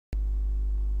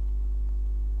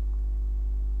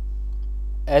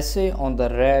Essay on the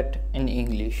rat in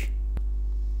English.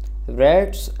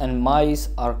 Rats and mice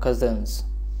are cousins.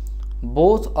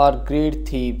 Both are great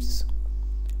thieves.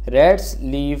 Rats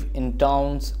live in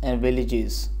towns and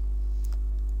villages.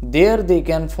 There they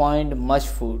can find much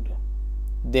food.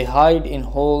 They hide in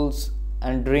holes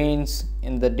and drains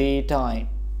in the daytime.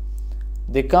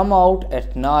 They come out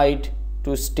at night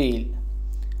to steal.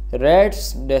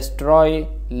 Rats destroy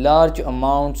large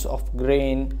amounts of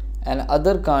grain and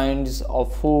other kinds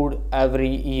of food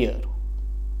every year.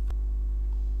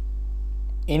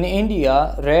 In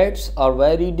India, rats are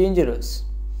very dangerous.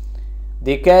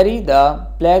 They carry the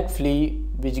plague flea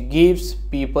which gives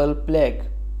people plague.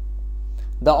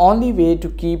 The only way to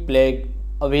keep plague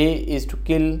away is to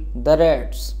kill the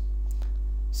rats.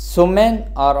 So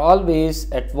men are always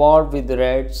at war with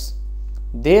rats.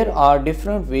 There are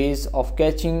different ways of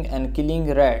catching and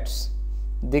killing rats.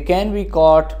 They can be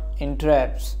caught in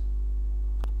traps.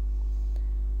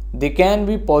 They can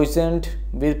be poisoned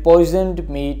with poisoned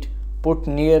meat put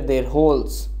near their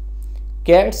holes.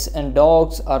 Cats and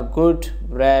dogs are good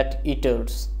rat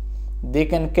eaters. They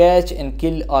can catch and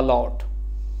kill a lot.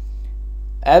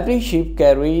 Every ship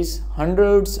carries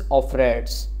hundreds of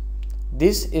rats.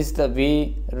 This is the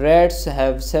way rats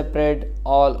have spread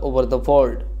all over the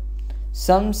world.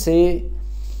 Some say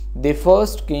they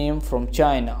first came from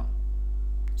China.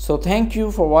 So thank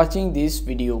you for watching this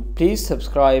video. Please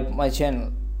subscribe my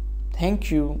channel.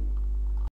 Thank you.